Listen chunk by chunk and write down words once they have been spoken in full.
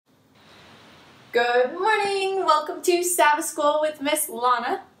Good morning! Welcome to Sabbath School with Miss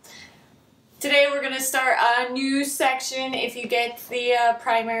Lana. Today we're going to start a new section. If you get the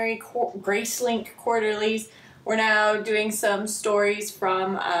primary GraceLink quarterlies, we're now doing some stories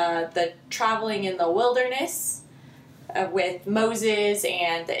from the traveling in the wilderness with Moses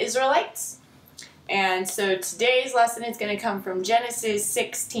and the Israelites. And so today's lesson is going to come from Genesis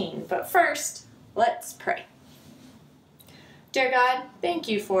 16. But first, let's pray. Dear God, thank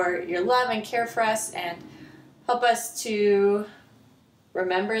you for your love and care for us, and help us to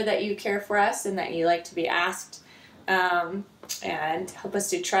remember that you care for us and that you like to be asked, and help us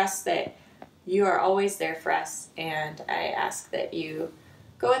to trust that you are always there for us. And I ask that you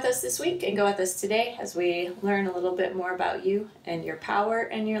go with us this week and go with us today as we learn a little bit more about you and your power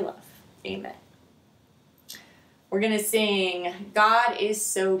and your love. Amen. We're going to sing God is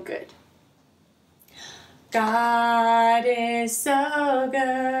So Good. God is so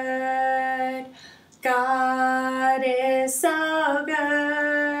good. God is so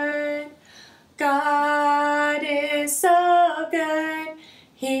good. God is so good.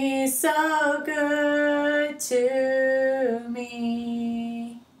 He's so good to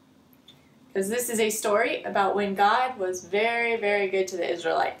me. Because this is a story about when God was very, very good to the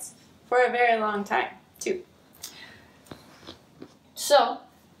Israelites for a very long time, too. So,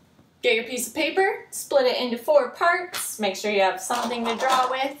 get your piece of paper, split it into 4 parts. Make sure you have something to draw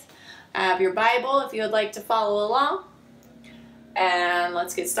with. Have your Bible if you would like to follow along. And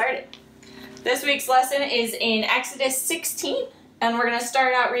let's get started. This week's lesson is in Exodus 16, and we're going to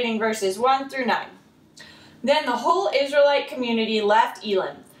start out reading verses 1 through 9. Then the whole Israelite community left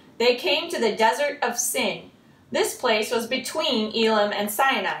Elim. They came to the desert of Sin. This place was between Elim and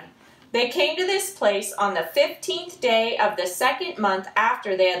Sinai. They came to this place on the 15th day of the 2nd month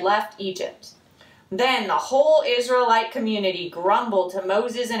after they had left Egypt. Then the whole Israelite community grumbled to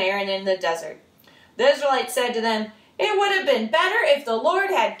Moses and Aaron in the desert. The Israelites said to them, "It would have been better if the Lord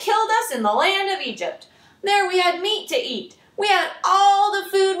had killed us in the land of Egypt. There we had meat to eat. We had all the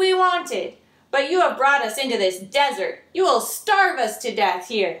food we wanted. But you have brought us into this desert. You will starve us to death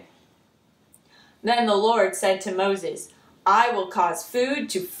here." Then the Lord said to Moses, "I will cause food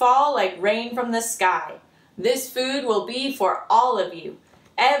to fall like rain from the sky. This food will be for all of you.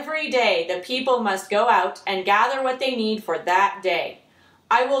 Every day the people must go out and gather what they need for that day.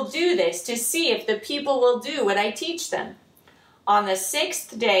 I will do this to see if the people will do what I teach them. On the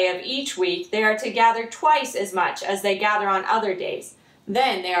 6th day of each week they are to gather twice as much as they gather on other days.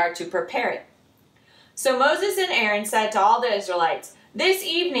 Then they are to prepare it." So Moses and Aaron said to all the Israelites, "This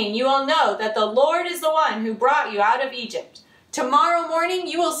evening you will know that the Lord is the one who brought you out of Egypt. Tomorrow morning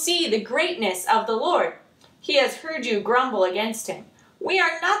you will see the greatness of the Lord. He has heard you grumble against him. We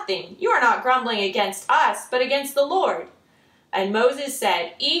are nothing. You are not grumbling against us, but against the Lord." And Moses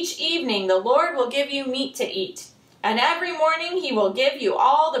said, "Each evening the Lord will give you meat to eat, and every morning he will give you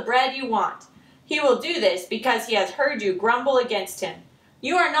all the bread you want. He will do this because he has heard you grumble against him.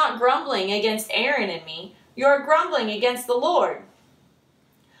 You are not grumbling against Aaron and me. You are grumbling against the Lord."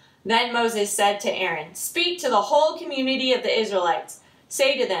 Then Moses said to Aaron, "Speak to the whole community of the Israelites.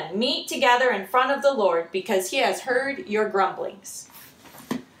 Say to them, 'Meet together in front of the Lord, because he has heard your grumblings.'"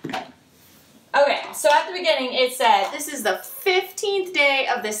 Okay, so at the beginning it said this is the 15th day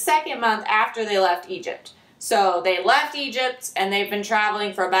of the 2nd month after they left Egypt. So they left Egypt and they've been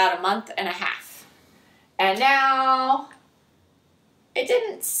traveling for about a month and a half. And now, it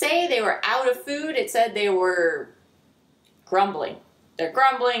didn't say they were out of food, it said they were grumbling. They're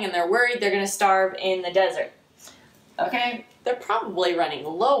grumbling and they're worried they're going to starve in the desert. Okay, they're probably running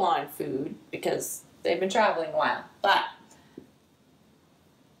low on food because they've been traveling a while. But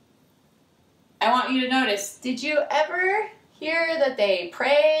I want you to notice, did you ever hear that they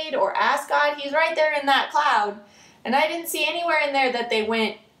prayed or asked God? He's right there in that cloud. And I didn't see anywhere in there that they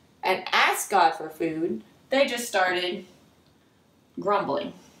went and asked God for food. They just started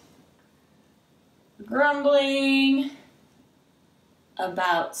grumbling. Grumbling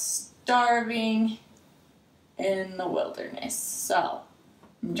about starving in the wilderness. So,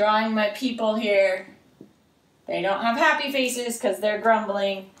 I'm drawing my people here. They don't have happy faces because they're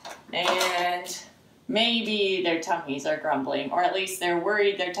grumbling, and maybe their tummies are grumbling, or at least they're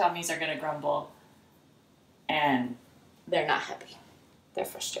worried their tummies are going to grumble, and they're not happy. They're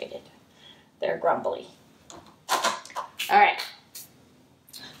frustrated. They're grumbly. All right.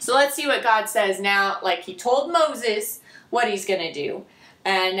 So let's see what God says now, like he told Moses what he's going to do.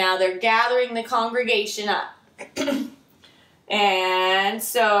 And now they're gathering the congregation up. And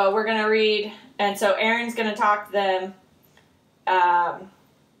so we're going to read, and so Aaron's going to talk to them.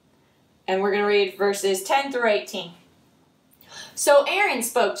 And we're going to read verses 10 through 18. So Aaron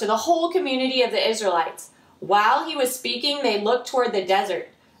spoke to the whole community of the Israelites. While he was speaking, they looked toward the desert.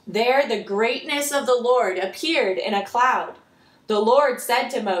 There the greatness of the Lord appeared in a cloud. The Lord said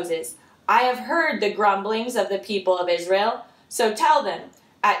to Moses, I have heard the grumblings of the people of Israel, so tell them,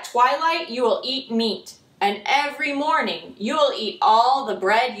 at twilight you will eat meat, and every morning you will eat all the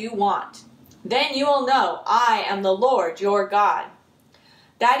bread you want. Then you will know I am the Lord your God.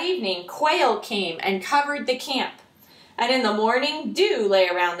 That evening quail came and covered the camp, and in the morning dew lay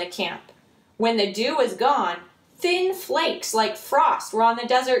around the camp. When the dew was gone, thin flakes like frost were on the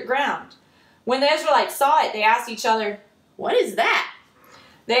desert ground. When the Israelites saw it, they asked each other, What is that?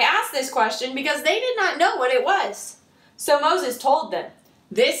 They asked this question because they did not know what it was. So Moses told them,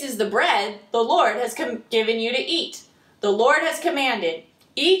 This is the bread the Lord has given you to eat. The Lord has commanded,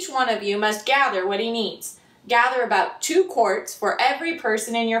 each one of you must gather what he needs. Gather about 2 quarts for every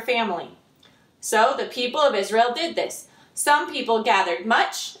person in your family. So the people of Israel did this. Some people gathered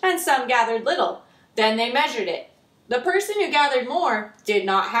much, and some gathered little. Then they measured it. The person who gathered more did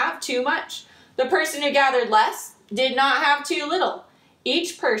not have too much. The person who gathered less did not have too little.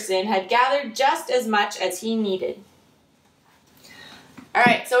 Each person had gathered just as much as he needed. All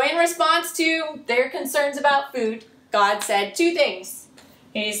right, so in response to their concerns about food, God said 2 things.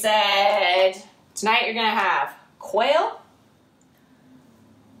 He said, tonight you're going to have quail.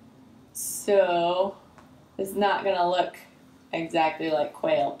 So it's not going to look exactly like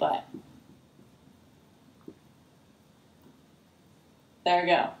quail, but there we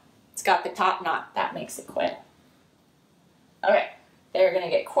go. It's got the top knot. That makes it quail. Okay, they're going to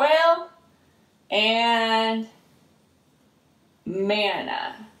get quail and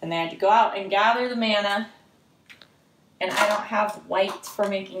manna. And they had to go out and gather the manna. And I don't have white for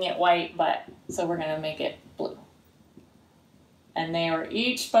making it white, but so we're going to make it blue. And they were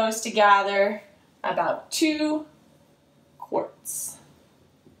each supposed to gather about 2 quarts.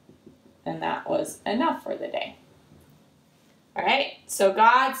 And that was enough for the day. All right, so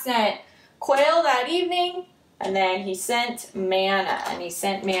God sent quail that evening, and then he sent manna, and he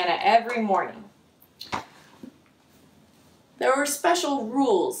sent manna every morning. There were special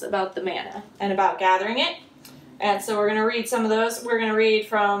rules about the manna and about gathering it. And so we're going to read some of those. We're going to read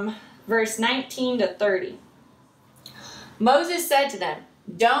from verse 19 to 30. Moses said to them,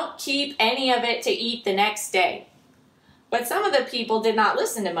 Don't keep any of it to eat the next day. But some of the people did not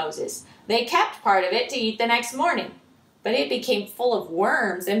listen to Moses. They kept part of it to eat the next morning. But it became full of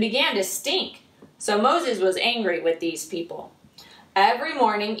worms and began to stink. So Moses was angry with these people. Every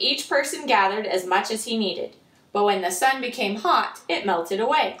morning each person gathered as much as he needed. But when the sun became hot, it melted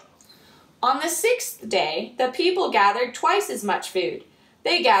away. On the 6th day, the people gathered twice as much food.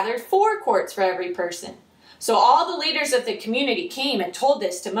 They gathered 4 quarts for every person. So all the leaders of the community came and told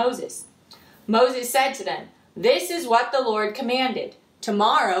this to Moses. Moses said to them, This is what the Lord commanded.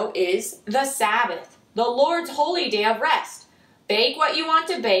 Tomorrow is the Sabbath, the Lord's holy day of rest. Bake what you want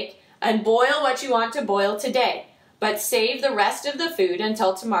to bake and boil what you want to boil today, but save the rest of the food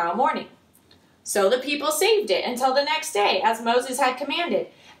until tomorrow morning. So the people saved it until the next day, as Moses had commanded,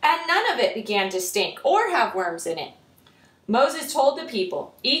 and none of it began to stink or have worms in it. Moses told the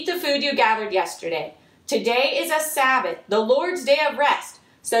people, Eat the food you gathered yesterday. Today is a Sabbath, the Lord's day of rest,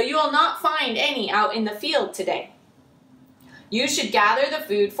 so you will not find any out in the field today. You should gather the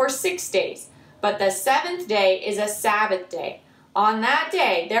food for 6 days, but the 7th day is a Sabbath day. On that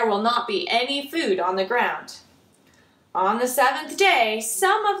day there will not be any food on the ground. On the 7th day,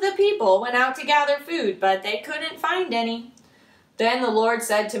 some of the people went out to gather food, but they couldn't find any. Then the Lord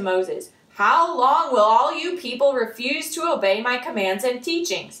said to Moses, How long will all you people refuse to obey my commands and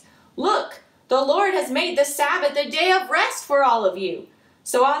teachings? Look, the Lord has made the Sabbath a day of rest for all of you.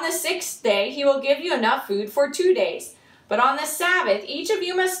 So on the 6th day he will give you enough food for 2 days. But on the Sabbath each of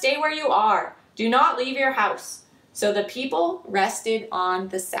you must stay where you are. Do not leave your house. So the people rested on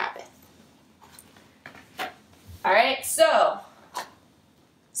the Sabbath. All right, so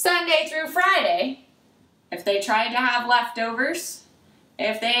Sunday through Friday, if they tried to have leftovers,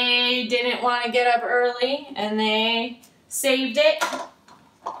 if they didn't want to get up early and they saved it,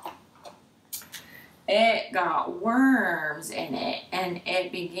 it got worms in it and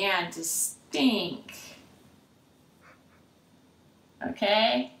it began to stink.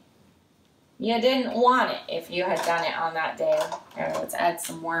 Okay? You didn't want it if you had done it on that day. Here, let's add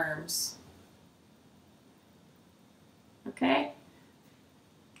some worms. Okay?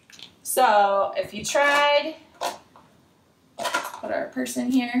 So, if you tried, put our person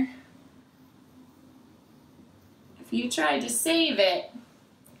here. If you tried to save it,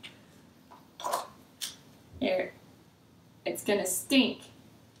 here, it's gonna stink.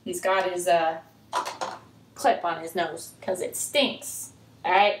 He's got his clip on his nose because it stinks.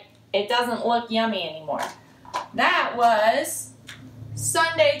 All right? It doesn't look yummy anymore. That was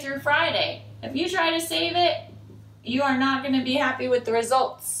Sunday through Friday. If you try to save it, you are not going to be happy with the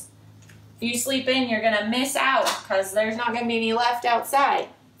results. If you sleep in, you're going to miss out because there's not going to be any left outside.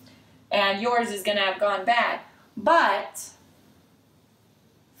 And yours is going to have gone bad. But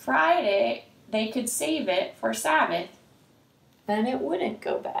Friday, they could save it for Sabbath, and it wouldn't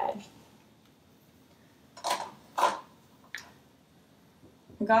go bad.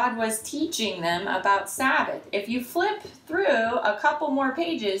 God was teaching them about Sabbath. If you flip through a couple more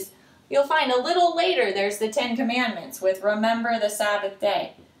pages, you'll find a little later there's the 10 Commandments with remember the Sabbath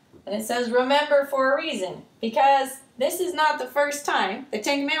day. And it says remember for a reason, because this is not the first time, the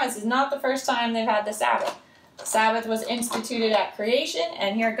 10 Commandments is not the first time they've had the Sabbath. The Sabbath was instituted at creation,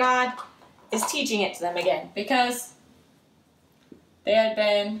 and here God is teaching it to them again, because they had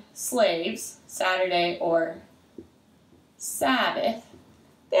been slaves, Saturday or Sabbath.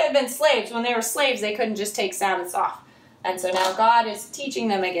 They had been slaves. When they were slaves, they couldn't just take Sabbaths off. And so now God is teaching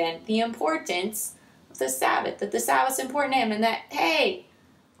them again the importance of the Sabbath, that the Sabbath's important to him, and that, hey,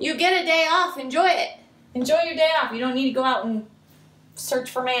 you get a day off, enjoy it. Enjoy your day off. You don't need to go out and search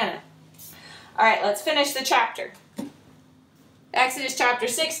for manna. All right, let's finish the chapter. Exodus chapter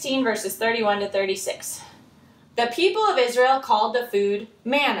 16, verses 31 to 36. The people of Israel called the food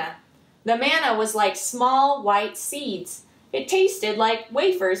manna. The manna was like small white seeds. It tasted like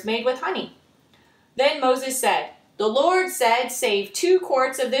wafers made with honey. Then Moses said, "The Lord said, save 2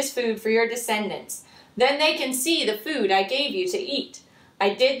 quarts of this food for your descendants. Then they can see the food I gave you to eat. I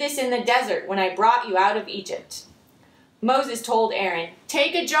did this in the desert when I brought you out of Egypt." Moses told Aaron,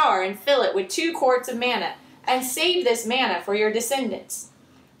 "Take a jar and fill it with 2 quarts of manna, and save this manna for your descendants."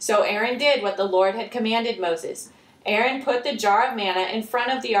 So Aaron did what the Lord had commanded Moses. Aaron put the jar of manna in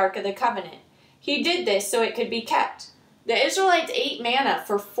front of the Ark of the Covenant. He did this so it could be kept. The Israelites ate manna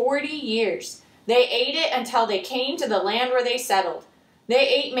for 40 years. They ate it until they came to the land where they settled. They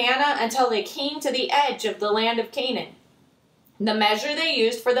ate manna until they came to the edge of the land of Canaan. The measure they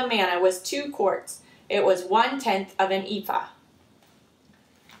used for the manna was 2 quarts. It was 1/10 of an ephah.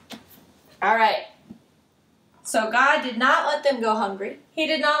 All right. So God did not let them go hungry. He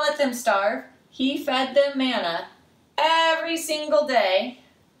did not let them starve. He fed them manna every single day.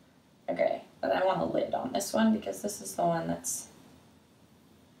 Okay, but I want a lid on this one because this is the one that's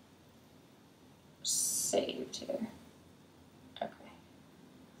saved here. Okay.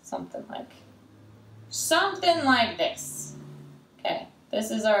 Something like this. Okay,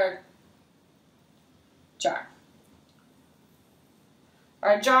 this is our jar.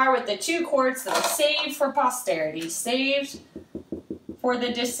 Our jar with the 2 quarts that are saved for posterity, saved for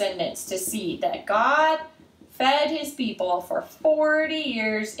the descendants to see that God fed his people for 40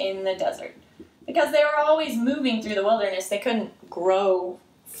 years in the desert. Because they were always moving through the wilderness, they couldn't grow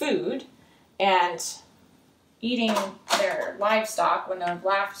food, and eating their livestock wouldn't have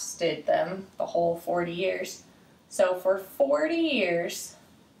lasted them the whole 40 years. So for 40 years,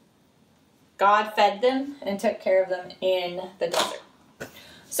 God fed them and took care of them in the desert.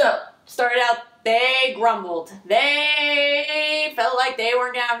 So, started out, they grumbled. They felt like they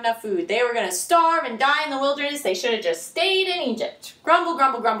weren't going to have enough food. They were going to starve and die in the wilderness. They should have just stayed in Egypt. Grumble,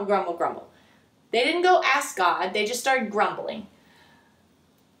 grumble, grumble, grumble, grumble. They didn't go ask God. They just started grumbling.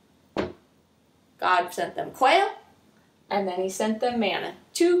 God sent them quail, and then he sent them manna.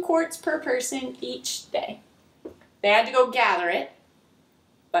 2 quarts per person each day. They had to go gather it,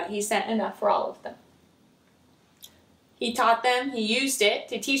 but he sent enough for all of them. He taught them, he used it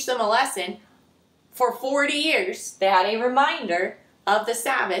to teach them a lesson. For 40 years, they had a reminder of the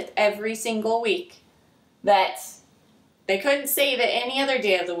Sabbath every single week. That they couldn't save it any other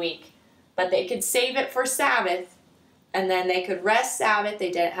day of the week, but they could save it for Sabbath, and then they could rest Sabbath. They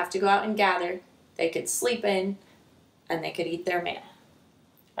didn't have to go out and gather. They could sleep in, and they could eat their manna.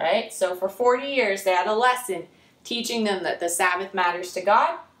 All right, so for 40 years, they had a lesson teaching them that the Sabbath matters to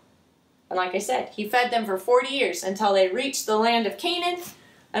God. And like I said, he fed them for 40 years until they reached the land of Canaan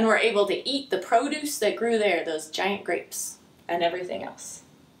and were able to eat the produce that grew there, those giant grapes and everything else.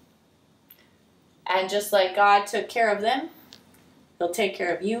 And just like God took care of them, he'll take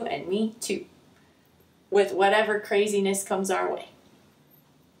care of you and me too, with whatever craziness comes our way.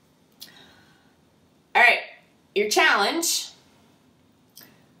 All right, your challenge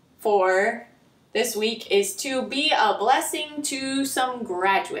for this week is to be a blessing to some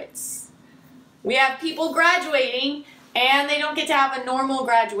graduates. We have people graduating, and they don't get to have a normal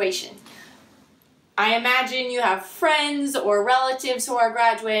graduation. I imagine you have friends or relatives who are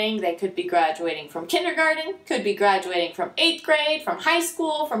graduating. They could be graduating from kindergarten, could be graduating from 8th grade, from high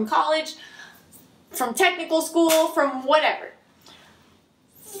school, from college. from technical school, from whatever.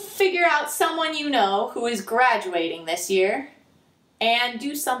 Figure out someone you know who is graduating this year and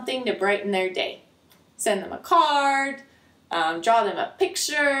do something to brighten their day. Send them a card, draw them a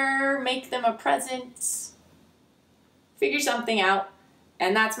picture, make them a present. Figure something out,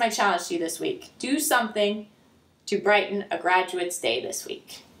 and that's my challenge to you this week. Do something to brighten a graduate's day this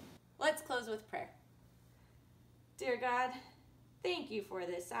week. Let's close with prayer. Dear God, thank you for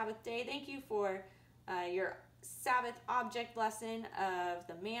this Sabbath day. Thank you for your Sabbath object lesson of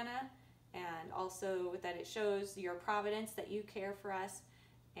the manna, and also that it shows your providence, that you care for us,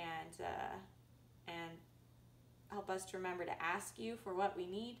 and help us to remember to ask you for what we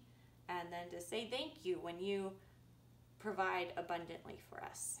need, and then to say thank you when you provide abundantly for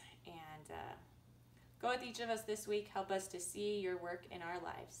us. And go with each of us this week. Help us to see your work in our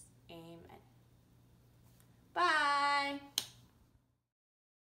lives. Amen. Bye.